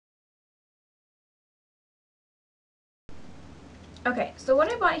Okay, so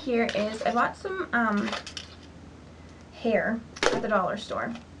what I bought here is I bought some hair at the dollar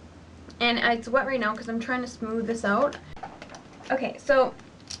store. And it's wet right now because I'm trying to smooth this out. Okay, so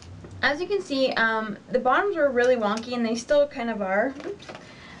as you can see, the bottoms were really wonky and they still kind of are. Oops.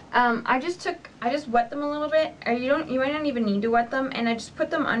 I just wet them a little bit, or you might not even need to wet them, and I just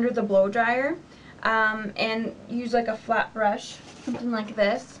put them under the blow dryer, and use like a flat brush, something like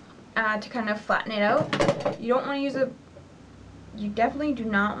this, to kind of flatten it out. You don't want to use you definitely do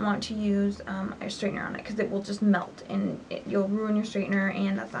not want to use a straightener on it because it will just melt and you'll ruin your straightener,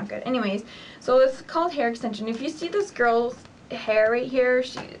 and that's not good. Anyways, so it's called hair extension. If you see this girl's hair right here,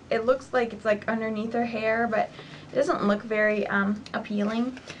 it looks like it's like underneath her hair, but it doesn't look very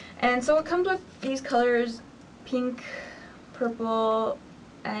appealing. And so it comes with these colors: pink, purple,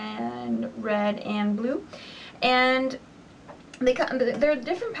 and red, and blue. And their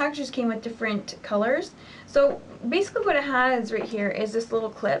different packages came with different colors. So basically what it has right here is this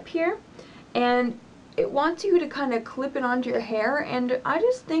little clip here, and it wants you to kind of clip it onto your hair, and I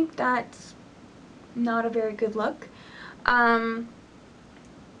just think that's not a very good look.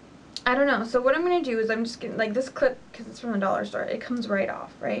 I don't know. So what I'm going to do is I'm just going to, like, this clip, because it's from the dollar store, it comes right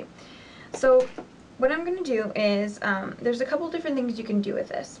off, right? So what I'm going to do is, there's a couple different things you can do with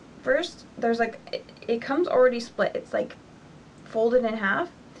this. First, there's like, it comes already split. It's like folded in half.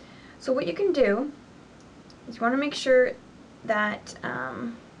 So what you can do is you want to make sure that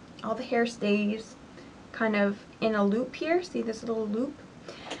all the hair stays kind of in a loop here. See this little loop?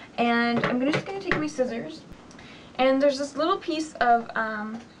 And I'm just going to take my scissors, and there's this little piece of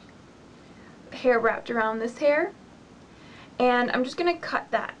hair wrapped around this hair, and I'm just going to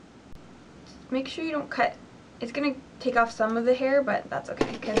cut that. Make sure you don't cut. It's going to take off some of the hair, but that's okay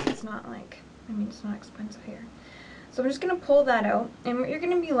because it's not like, I mean, it's not expensive hair. So I'm just going to pull that out, and what you're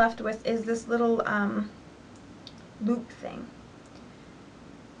going to be left with is this little loop thing,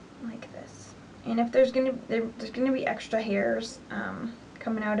 like this. And if there's going to be extra hairs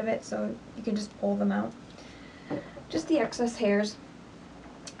coming out of it, so you can just pull them out. Just the excess hairs.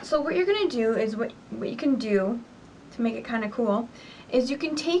 So what you're going to do is, what you can do to make it kind of cool is you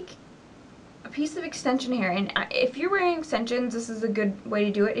can take a piece of extension hair, and if you're wearing extensions, this is a good way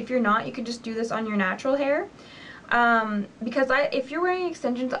to do it. If you're not, you could just do this on your natural hair. Because if you're wearing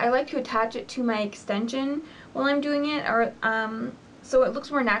extensions, I like to attach it to my extension while I'm doing it, or so it looks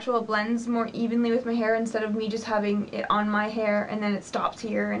more natural, it blends more evenly with my hair instead of me just having it on my hair and then it stops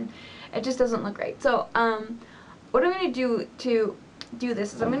here and it just doesn't look right. So what I'm going to do to do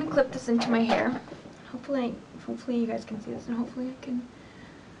this is I'm going to clip this into my hair. Hopefully you guys can see this, and hopefully I can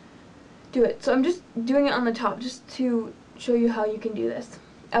do it. So I'm just doing it on the top just to show you how you can do this.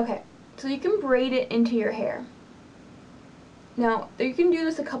 Okay, so you can braid it into your hair. Now, you can do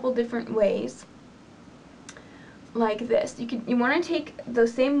this a couple different ways, like this. You want to take the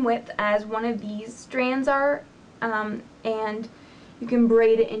same width as one of these strands are, and you can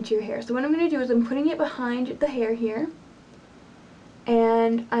braid it into your hair. So what I'm going to do is I'm putting it behind the hair here,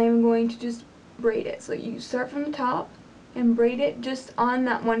 and I'm going to just braid it. So you start from the top and braid it just on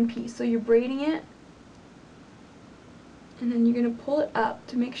that one piece. So you're braiding it, and then you're going to pull it up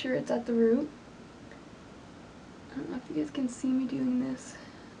to make sure it's at the root. I don't know if you guys can see me doing this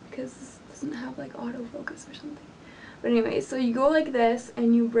because this doesn't have like autofocus or something. But anyway, so you go like this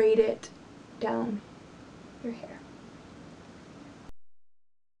and you braid it down your hair.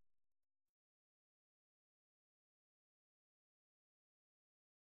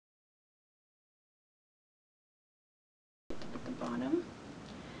 At the bottom.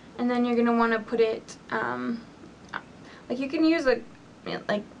 And then you're going to want to put it, like you can use like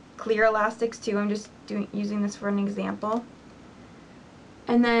clear elastics too. I'm just using this for an example.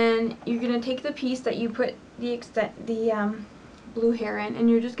 And then you're going to take the piece that you put the blue hair in, and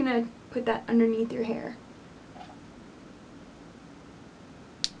you're just going to put that underneath your hair.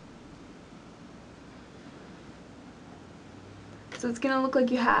 So it's going to look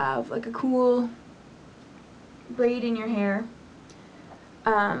like you have like a cool braid in your hair.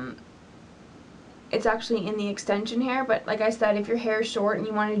 It's actually in the extension hair, but like I said, if your hair is short and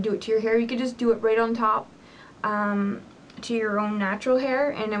you wanted to do it to your hair, you could just do it right on top to your own natural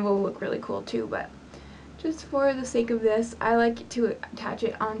hair, and it will look really cool too. But just for the sake of this, I like to attach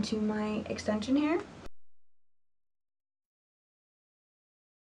it onto my extension hair.